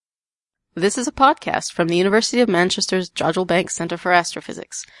This is a podcast from the University of Manchester's Jodrell Bank Centre for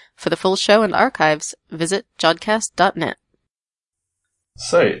Astrophysics. For the full show and archives, visit jodcast.net.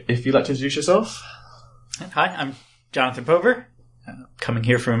 So, if you'd like to introduce yourself. Hi, I'm Jonathan Pober, coming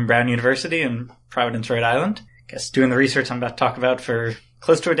here from Brown University in Providence, Rhode Island. Guess doing the research I'm about to talk about for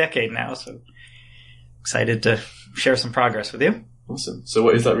close to a decade now, so excited to share some progress with you. Awesome. So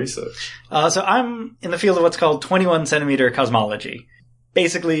what is that research? So I'm in the field of what's called 21 centimeter cosmology.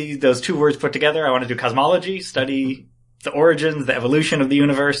 Basically, those two words put together, I want to do cosmology, study the origins, the evolution of the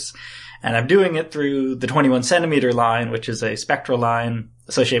universe, and I'm doing it through the 21 centimeter line, which is a spectral line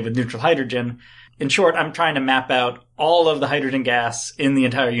associated with neutral hydrogen. In short, I'm trying to map out all of the hydrogen gas in the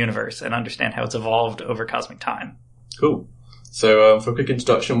entire universe and understand how it's evolved over cosmic time. Cool. So for a quick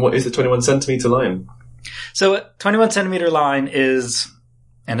introduction, what is the 21 centimeter line? So a 21 centimeter line is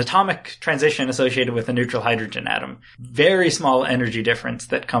an atomic transition associated with a neutral hydrogen atom. Very small energy difference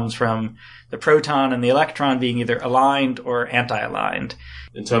that comes from the proton and the electron being either aligned or anti-aligned.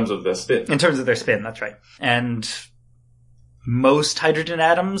 In terms of their spin? In terms of their spin, that's right. And most hydrogen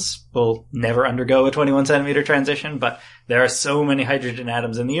atoms will never undergo a 21 centimeter transition, but there are so many hydrogen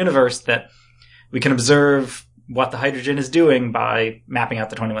atoms in the universe that we can observe what the hydrogen is doing by mapping out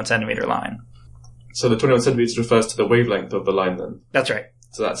the 21 centimeter line. So the 21 centimeters refers to the wavelength of the line then? That's right.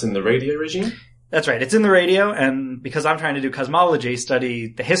 So that's in the radio regime? That's right. It's in the radio, and because I'm trying to do cosmology, study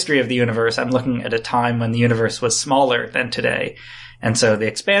the history of the universe, I'm looking at a time when the universe was smaller than today. And so the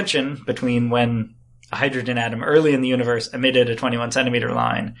expansion between when a hydrogen atom early in the universe emitted a 21 centimeter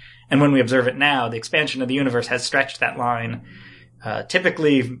line, and when we observe it now, the expansion of the universe has stretched that line,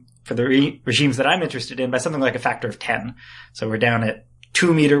 typically for the regimes that I'm interested in, by something like a factor of 10. So we're down at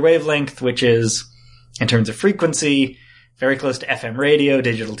 2 meter wavelength, which is, in terms of frequency, very close to FM radio,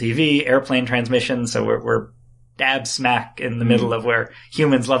 digital TV, airplane transmission. So we're dab smack in the middle of where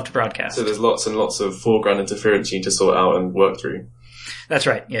humans love to broadcast. So there's lots and lots of foreground interference you need to sort out and work through. That's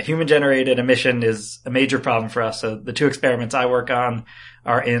right. Yeah, human-generated emission is a major problem for us. So the two experiments I work on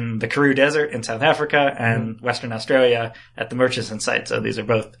are in the Karoo Desert in South Africa and Western Australia at the Murchison site. So these are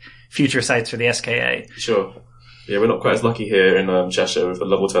both future sites for the SKA. Sure. Yeah, we're not quite as lucky here in Cheshire with the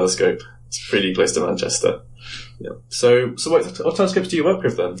Lovell telescope. It's pretty close to Manchester. Yeah. So what telescopes do you work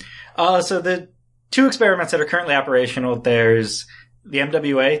with then? So the two experiments that are currently operational, there's the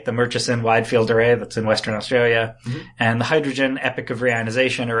MWA, the Murchison Wide Field Array, that's in Western Australia, and the Hydrogen Epoch of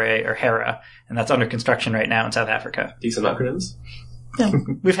Reionization Array, or HERA, and that's under construction right now in South Africa. Decent acronyms. Yeah,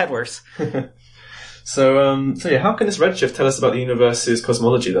 we've had worse. So yeah, how can this redshift tell us about the universe's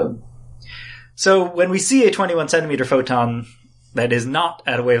cosmology then? So when we see a 21 centimeter photon that is not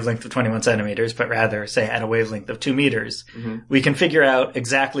at a wavelength of 21 centimeters, but rather, say, at a wavelength of 2 meters, we can figure out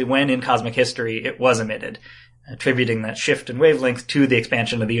exactly when in cosmic history it was emitted, attributing that shift in wavelength to the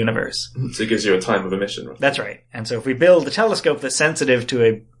expansion of the universe. So it gives you a time of emission, right? That's right. And so if we build a telescope that's sensitive to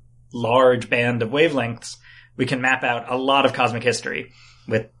a large band of wavelengths, we can map out a lot of cosmic history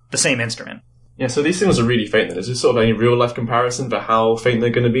with the same instrument. Yeah, so these signals are really faint then. Is there sort of any real-life comparison for how faint they're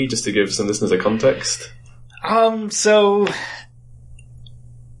going to be, just to give some listeners a context? So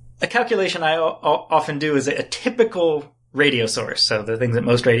a calculation I often do is a typical radio source. So the things that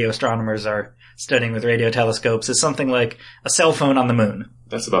most radio astronomers are studying with radio telescopes is something like a cell phone on the moon.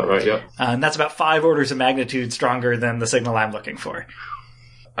 That's about right, yeah. And that's about 5 orders of magnitude stronger than the signal I'm looking for.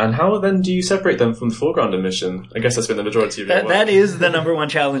 And how then do you separate them from the foreground emission? I guess that's been the majority of your work. That is the number one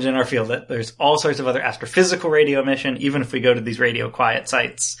challenge in our field. That there's all sorts of other astrophysical radio emission. Even if we go to these radio quiet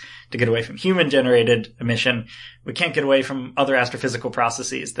sites to get away from human-generated emission, we can't get away from other astrophysical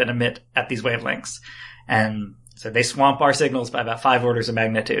processes that emit at these wavelengths. And so they swamp our signals by about 5 orders of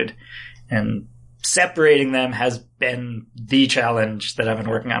magnitude. And separating them has been the challenge that I've been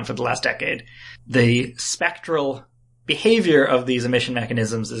working on for the last decade. The spectral behavior of these emission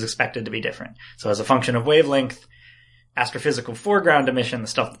mechanisms is expected to be different. So as a function of wavelength, astrophysical foreground emission, the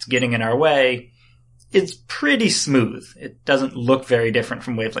stuff that's getting in our way, is pretty smooth. It doesn't look very different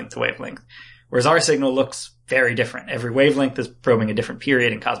from wavelength to wavelength. Whereas our signal looks very different. Every wavelength is probing a different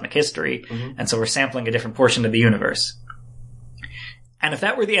period in cosmic history, and so we're sampling a different portion of the universe. And if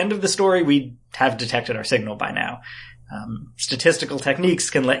that were the end of the story, we'd have detected our signal by now. Statistical techniques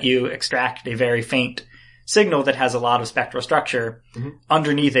can let you extract a very faint signal that has a lot of spectral structure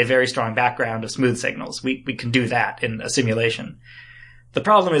underneath a very strong background of smooth signals. We can do that in a simulation. The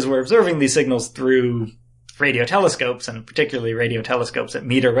problem is we're observing these signals through radio telescopes, and particularly radio telescopes at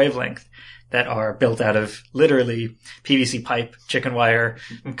meter wavelength, that are built out of literally PVC pipe, chicken wire,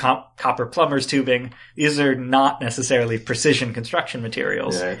 copper plumber's tubing. These are not necessarily precision construction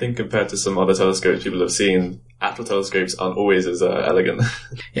materials. Yeah, I think compared to some other telescopes people have seen, actual telescopes aren't always as elegant.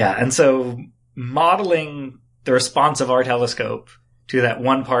 Yeah, and so modeling the response of our telescope to that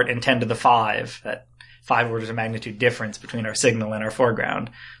 1 part in 10 to the 5, that 5 orders of magnitude difference between our signal and our foreground,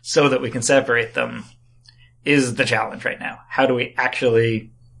 so that we can separate them, is the challenge right now. How do we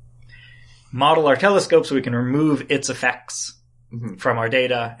actually model our telescope so we can remove its effects from our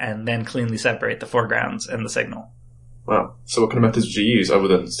data and then cleanly separate the foregrounds and the signal? Wow. So what kind of methods would you use other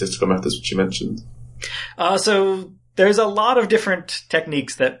than statistical methods which you mentioned? So there's a lot of different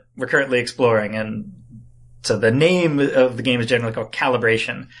techniques that we're currently exploring, and so the name of the game is generally called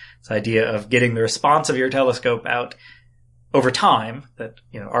calibration. It's the idea of getting the response of your telescope out over time, that,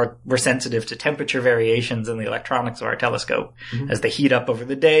 we're sensitive to temperature variations in the electronics of our telescope. As they heat up over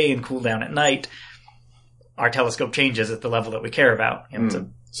the day and cool down at night, our telescope changes at the level that we care about.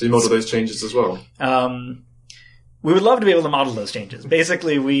 So you model those changes as well? We would love to be able to model those changes.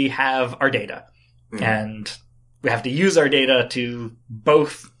 Basically, we have our data, and we have to use our data to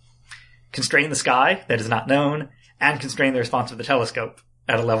both constrain the sky that is not known and constrain the response of the telescope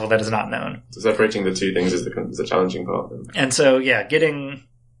at a level that is not known. So separating the two things is the challenging part. And so, getting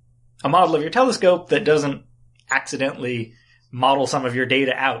a model of your telescope that doesn't accidentally model some of your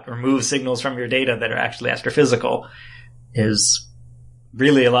data out or move signals from your data that are actually astrophysical is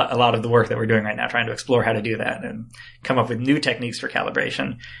really a lot of the work that we're doing right now, trying to explore how to do that and come up with new techniques for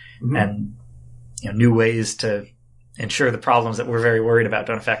calibration and new ways to ensure the problems that we're very worried about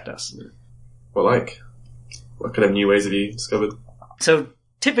don't affect us. What kind of new ways have you discovered? So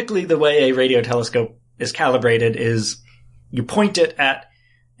typically the way a radio telescope is calibrated is you point it at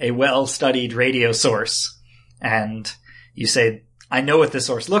a well-studied radio source and you say, I know what this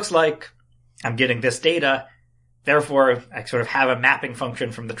source looks like. I'm getting this data. Therefore, I sort of have a mapping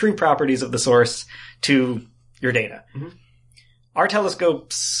function from the true properties of the source to your data. Our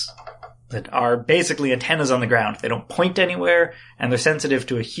telescopes that are basically antennas on the ground. They don't point anywhere, and they're sensitive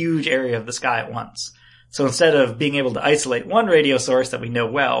to a huge area of the sky at once. So instead of being able to isolate one radio source that we know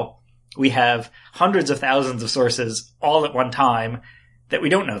well, we have hundreds of thousands of sources all at one time that we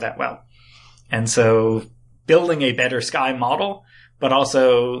don't know that well. And so building a better sky model, but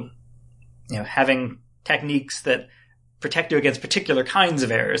also, having techniques that protect you against particular kinds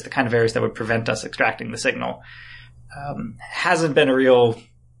of errors, the kind of errors that would prevent us extracting the signal, hasn't been a real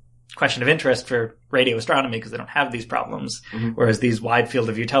question of interest for radio astronomy because they don't have these problems, whereas these wide field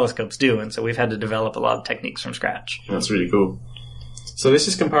of view telescopes do. And so we've had to develop a lot of techniques from scratch. That's really cool. So this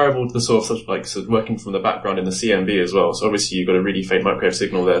is comparable to the sort of working from the background in the CMB as well. So obviously you've got a really faint microwave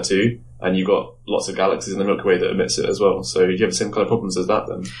signal there too, and you've got lots of galaxies in the Milky Way that emits it as well. So do you have the same kind of problems as that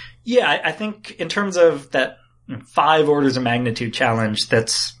then? Yeah, I think in terms of that 5 orders of magnitude challenge,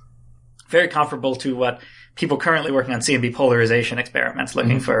 that's very comparable to what people currently working on CMB polarization experiments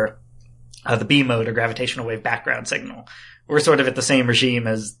looking for the B mode or gravitational wave background signal. We're sort of at the same regime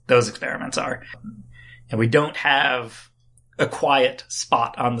as those experiments are. And we don't have a quiet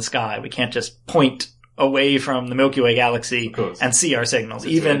spot on the sky. We can't just point away from the Milky Way galaxy and see our signals.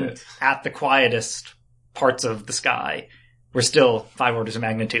 Even at the quietest parts of the sky, we're still 5 orders of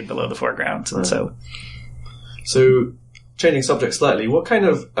magnitude below the foreground. And so changing subject slightly, what kind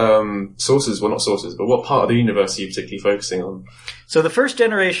of sources, well not sources, but what part of the universe are you particularly focusing on? So the first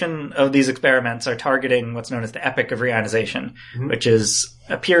generation of these experiments are targeting what's known as the epoch of reionization, which is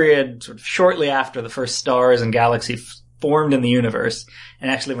a period sort of shortly after the first stars and galaxies formed in the universe,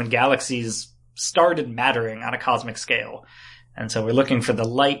 and actually when galaxies started mattering on a cosmic scale. And so we're looking for the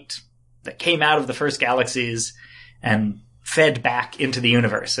light that came out of the first galaxies and fed back into the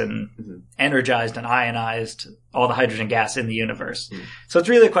universe and energized and ionized all the hydrogen gas in the universe. So it's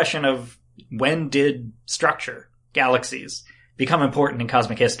really a question of when did structure, galaxies, become important in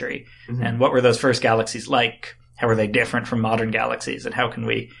cosmic history? And what were those first galaxies like? How were they different from modern galaxies? And how can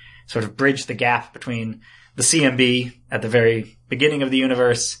we sort of bridge the gap between the CMB at the very beginning of the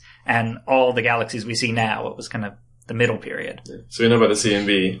universe and all the galaxies we see now? It was kind of the middle period. So we know about the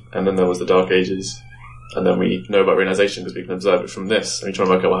CMB, and then there was the Dark Ages. And then we know about reionization because we can observe it from this. And we try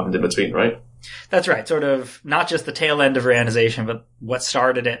and work out what happened in between, right? That's right. Sort of not just the tail end of reionization, but what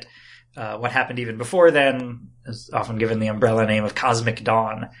started it. What happened even before then is often given the umbrella name of cosmic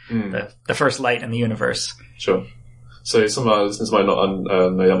dawn, the first light in the universe. Sure. So some of our listeners might not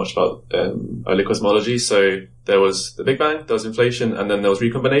know that much about early cosmology. So there was the Big Bang, there was inflation, and then there was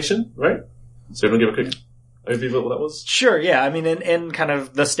recombination, right? So you want to give a quick overview of what that was? Sure, yeah. I mean, in kind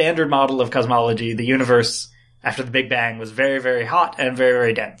of the standard model of cosmology, the universe, after the Big Bang, was very, very hot and very,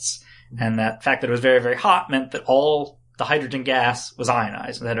 very dense. And that fact that it was very, very hot meant that all the hydrogen gas was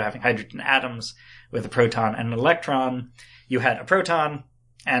ionized. Instead of having hydrogen atoms with a proton and an electron, you had a proton,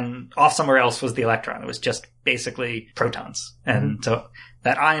 and off somewhere else was the electron. It was just basically protons. And so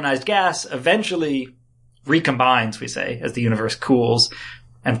that ionized gas eventually recombines, we say, as the universe cools,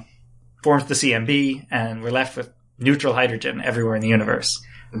 and forms the CMB, and we're left with neutral hydrogen everywhere in the universe.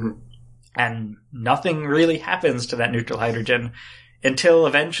 And nothing really happens to that neutral hydrogen until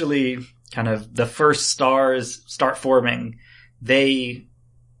eventually kind of the first stars start forming. They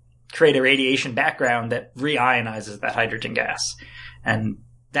create a radiation background that reionizes that hydrogen gas. And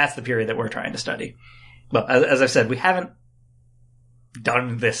that's the period that we're trying to study. Well, as I've said, we haven't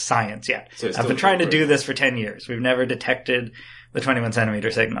done this science yet. So I've been trying to do this for 10 years. We've never detected the 21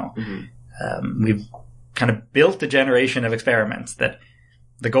 centimeter signal. We've kind of built a generation of experiments that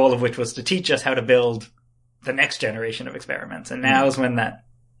the goal of which was to teach us how to build the next generation of experiments. And now is when that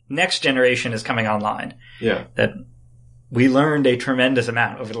next generation is coming online. Yeah. That we learned a tremendous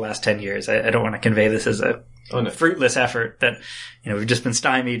amount over the last 10 years. I don't want to convey this as a fruitless effort that, we've just been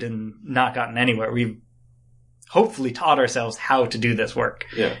stymied and not gotten anywhere. We've hopefully taught ourselves how to do this work.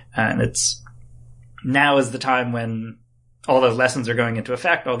 Yeah. And now is the time when all those lessons are going into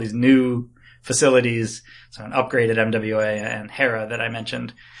effect, all these new facilities, so an upgraded MWA and HERA that I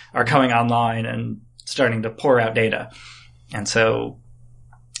mentioned, are coming online and starting to pour out data. And so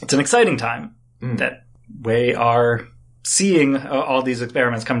it's an exciting time that we are seeing all these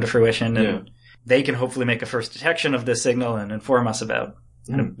experiments come to fruition, and they can hopefully make a first detection of this signal and inform us about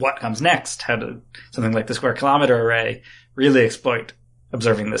what comes next, how to something like the Square Kilometre Array really exploit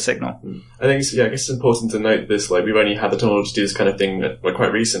observing this signal. I think I guess it's important to note this, we've only had the technology to do this kind of thing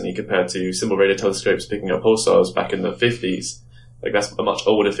quite recently compared to simple radio telescopes picking up pulsars back in the 50s. That's a much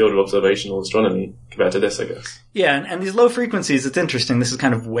older field of observational astronomy compared to this, I guess. Yeah, and these low frequencies, it's interesting. This is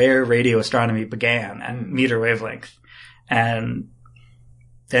kind of where radio astronomy began, at meter wavelength. And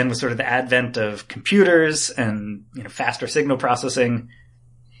then with sort of the advent of computers and faster signal processing,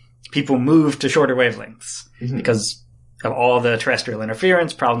 people moved to shorter wavelengths because of all the terrestrial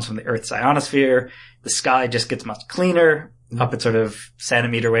interference, problems from the Earth's ionosphere. The sky just gets much cleaner up at sort of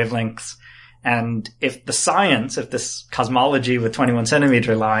centimeter wavelengths. And if this cosmology with 21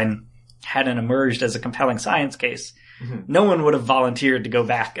 centimeter line hadn't emerged as a compelling science case, no one would have volunteered to go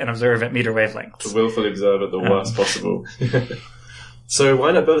back and observe at meter wavelengths. To willfully observe at the worst possible. So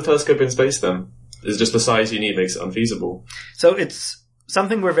why not build a telescope in space then? Is just the size you need makes it unfeasible? So it's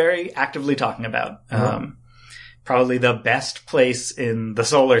something we're very actively talking about. Probably the best place in the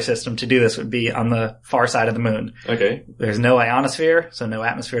solar system to do this would be on the far side of the moon. Okay. There's no ionosphere, so no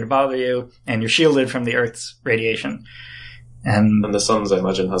atmosphere to bother you, and you're shielded from the Earth's radiation. And the sun's, I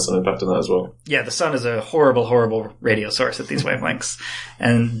imagine, has some impact on that as well. Yeah, the sun is a horrible, horrible radio source at these wavelengths.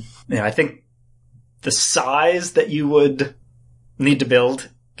 And I think the size that you would need to build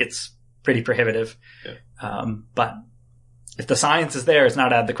gets pretty prohibitive. Yeah. But if the science is there, it's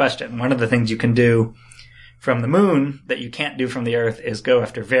not out of the question. One of the things you can do from the moon that you can't do from the Earth is go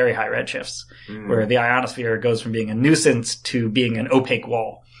after very high redshifts, where the ionosphere goes from being a nuisance to being an opaque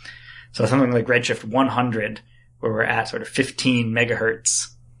wall. So something like redshift 100, where we're at sort of 15 megahertz,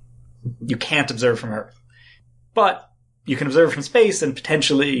 you can't observe from Earth. But you can observe from space and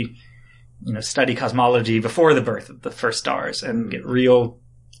potentially, study cosmology before the birth of the first stars and get real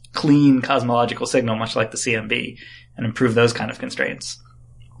clean cosmological signal, much like the CMB, and improve those kind of constraints.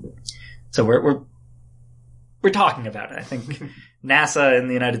 So we're talking about it. I think NASA in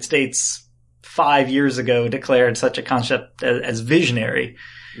the United States 5 years ago declared such a concept as visionary,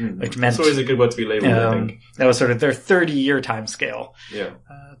 which meant... It's always a good word to be labeled, I think. That was sort of their 30-year time scale. Yeah.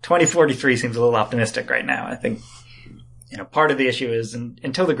 2043 seems a little optimistic right now. I think, part of the issue is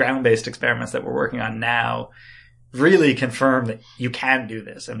until the ground-based experiments that we're working on now really confirm that you can do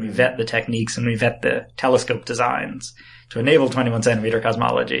this, and we vet the techniques and we vet the telescope designs to enable 21 centimeter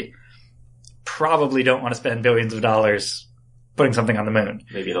cosmology, probably don't want to spend billions of dollars putting something on the moon.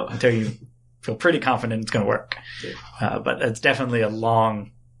 Maybe not. Until you feel pretty confident it's going to work. Yeah. But it's definitely a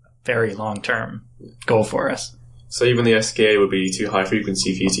very long-term goal for us. So even the SKA would be too high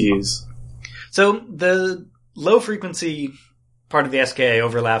frequency for you to use? So the low frequency part of the SKA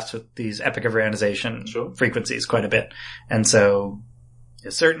overlaps with these epoch of ionization frequencies quite a bit. And so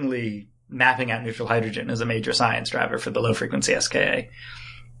certainly mapping out neutral hydrogen is a major science driver for the low frequency SKA.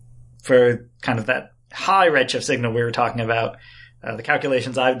 For kind of that high redshift signal we were talking about, the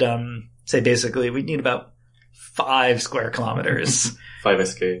calculations I've done say basically we need about 5 square kilometers 5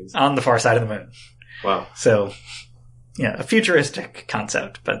 SKs on the far side of the moon. Wow. So, yeah, a futuristic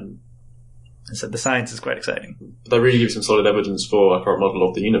concept, but I said the science is quite exciting. That really gives some solid evidence for a current model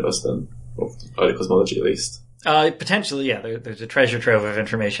of the universe then, of early cosmology at least. Potentially, yeah. There's a treasure trove of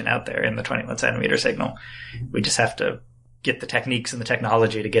information out there in the 21 centimeter signal. We just have to get the techniques and the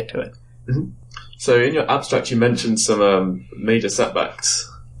technology to get to it. Mm-hmm. So in your abstract, you mentioned some major setbacks.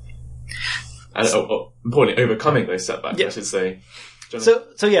 And importantly, overcoming those setbacks, I should say.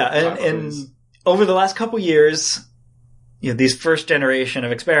 And over the last couple years, these first generation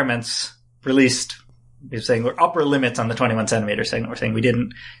of experiments released, we're saying we're upper limits on the 21 centimeter signal. We're saying we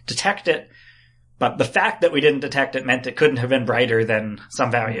didn't detect it, but the fact that we didn't detect it meant it couldn't have been brighter than some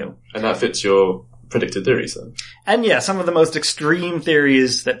value. And that fits your predicted theories then? And yeah, some of the most extreme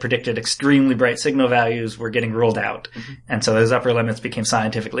theories that predicted extremely bright signal values were getting ruled out. Mm-hmm. And so those upper limits became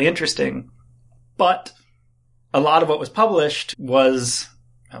scientifically interesting. But a lot of what was published was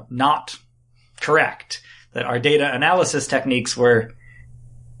not correct. That our data analysis techniques were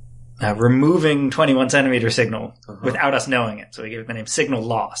removing 21 centimeter signal without us knowing it. So we gave it the name signal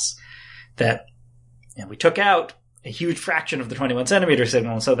loss. That we took out a huge fraction of the 21 centimeter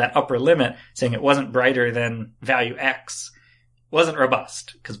signal, and so that upper limit, saying it wasn't brighter than value X, wasn't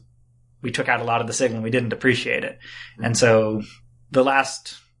robust, because we took out a lot of the signal and we didn't appreciate it. Mm-hmm. And so the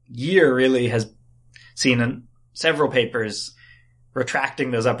last year really has seen several papers retracting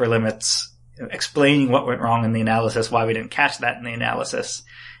those upper limits, explaining what went wrong in the analysis, why we didn't catch that in the analysis,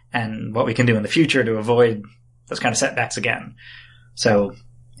 and what we can do in the future to avoid those kind of setbacks again. So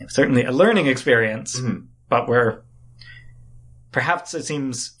certainly a learning experience, but perhaps it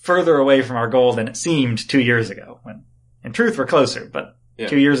seems further away from our goal than it seemed 2 years ago, when in truth we're closer. But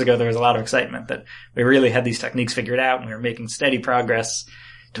 2 years ago there was a lot of excitement that we really had these techniques figured out and we were making steady progress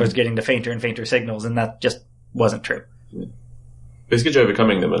towards getting to fainter and fainter signals, and that just wasn't true. Yeah. It's good you're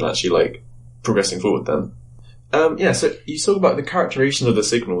overcoming them and actually progressing forward then. So you talk about the characterization of these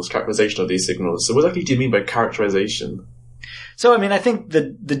signals. So what exactly do you mean by characterization? So, I think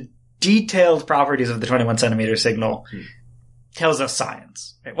the detailed properties of the 21 centimeter signal tells us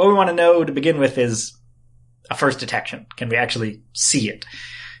science. Right? What we want to know to begin with is a first detection. Can we actually see it?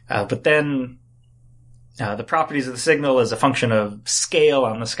 But then the properties of the signal as a function of scale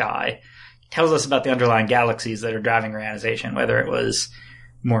on the sky tells us about the underlying galaxies that are driving ionization, whether it was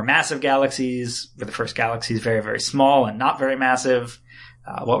more massive galaxies, were the first galaxies very, very small and not very massive.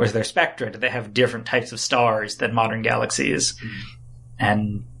 What was their spectra? Did they have different types of stars than modern galaxies?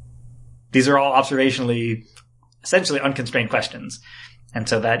 And these are all observationally, essentially unconstrained questions. And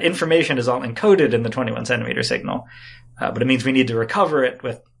so that information is all encoded in the 21 centimeter signal. But it means we need to recover it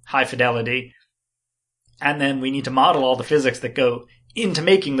with high fidelity. And then we need to model all the physics that go into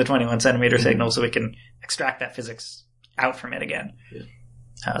making the 21 centimeter signal so we can extract that physics out from it again.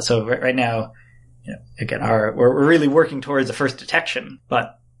 Yeah. So right now, again, we're really working towards a first detection,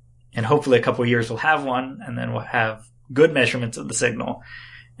 but in hopefully a couple of years we'll have one, and then we'll have good measurements of the signal.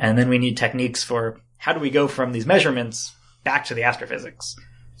 And then we need techniques for how do we go from these measurements back to the astrophysics.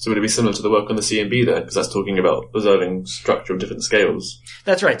 So would it be similar to the work on the CMB there? Because that's talking about observing structure of different scales.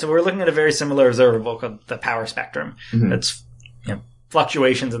 That's right. So we're looking at a very similar observable called the power spectrum. Mm-hmm. That's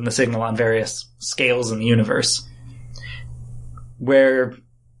fluctuations in the signal on various scales in the universe. Where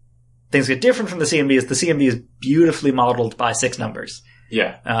things get different from the CMB is the CMB is beautifully modeled by 6 numbers.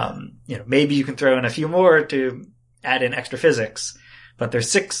 Yeah. Maybe you can throw in a few more to add in extra physics, but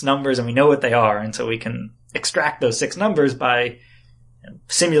there's 6 numbers and we know what they are, and so we can extract those 6 numbers by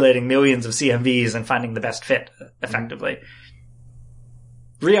simulating millions of CMVs and finding the best fit effectively.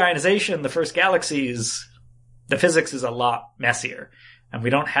 Reionization, the first galaxies, the physics is a lot messier, and we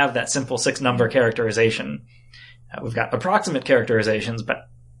don't have that simple 6-number characterization. We've got approximate characterizations, but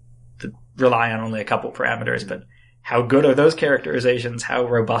that rely on only a couple parameters. But how good are those characterizations? How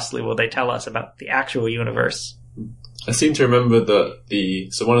robustly will they tell us about the actual universe? I seem to remember that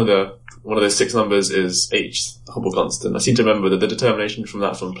one of those 6 numbers is H, the Hubble constant. I seem to remember that the determination from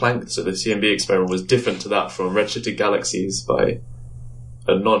Planck, so the CMB experiment, was different to that from redshifted galaxies by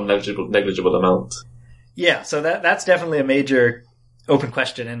a non-negligible amount. Yeah, so that's definitely a major open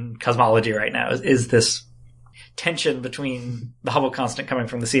question in cosmology right now. Is this tension between the Hubble constant coming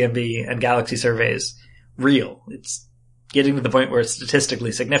from the CMB and galaxy surveys real? It's getting to the point where it's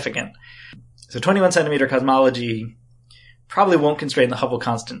statistically significant. So 21 centimeter cosmology probably won't constrain the Hubble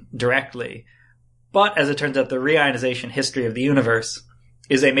constant directly, but as it turns out, the reionization history of the universe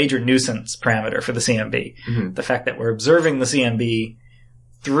is a major nuisance parameter for the CMB. Mm-hmm. The fact that we're observing the CMB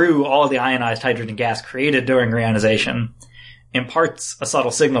through all the ionized hydrogen gas created during reionization imparts a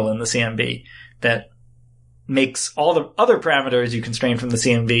subtle signal in the CMB that makes all the other parameters you constrain from the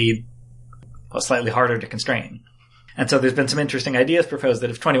CMB slightly harder to constrain. And so there's been some interesting ideas proposed that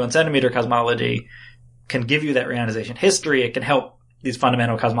if 21 centimeter cosmology can give you that reionization history, it can help these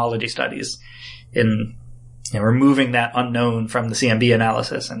fundamental cosmology studies in removing that unknown from the CMB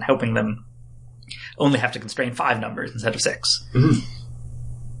analysis and helping them only have to constrain 5 numbers instead of 6. Mm-hmm.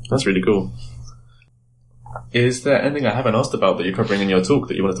 That's really cool. Is there anything I haven't asked about that you're covering in your talk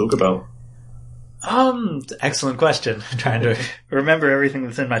that you want to talk about? Excellent question. I'm trying to remember everything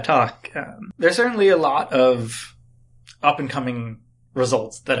that's in my talk. There's certainly a lot of up-and-coming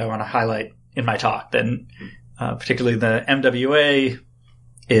results that I want to highlight in my talk. Then, particularly the MWA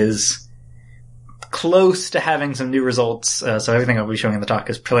is close to having some new results. So everything I'll be showing in the talk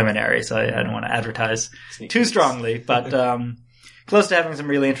is preliminary, so I don't want to advertise too strongly, but close to having some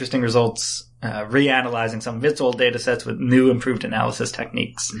really interesting results, reanalyzing some of its old data sets with new improved analysis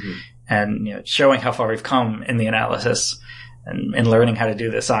techniques, and showing how far we've come in the analysis and learning how to do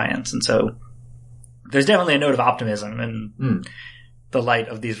this science. And so there's definitely a note of optimism in the light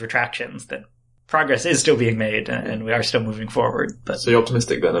of these retractions that progress is still being made and we are still moving forward. But so you're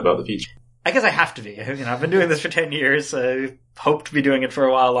optimistic then about the future? I guess I have to be. I've been doing this for 10 years. I hope to be doing it for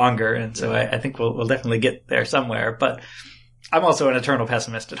a while longer. And so I think we'll definitely get there somewhere. But I'm also an eternal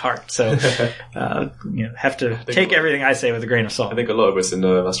pessimist at heart. So, have to take everything I say with a grain of salt. I think a lot of us in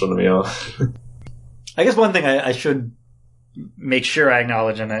astronomy are. I guess one thing I should make sure I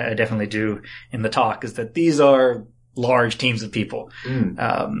acknowledge, and I definitely do in the talk, is that these are large teams of people.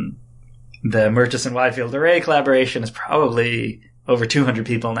 The Murchison-Wide Array collaboration is probably over 200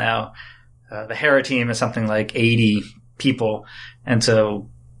 people now. The Hera team is something like 80 people. And so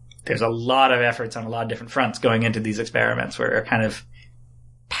there's a lot of efforts on a lot of different fronts going into these experiments. We're kind of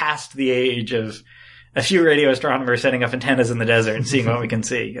past the age of a few radio astronomers setting up antennas in the desert and seeing what we can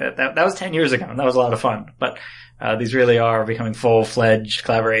see. That was 10 years ago, and that was a lot of fun. But these really are becoming full-fledged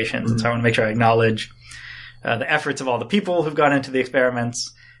collaborations. And so I want to make sure I acknowledge the efforts of all the people who've gone into the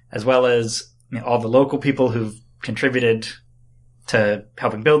experiments, as well as all the local people who've contributed to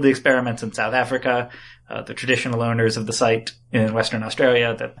helping build the experiments in South Africa, the traditional owners of the site in Western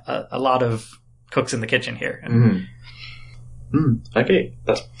Australia, that a lot of cooks in the kitchen here. Okay,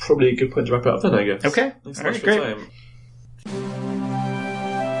 that's probably a good point to wrap it up then, I guess. Okay. Thanks so All much right, for your great. time.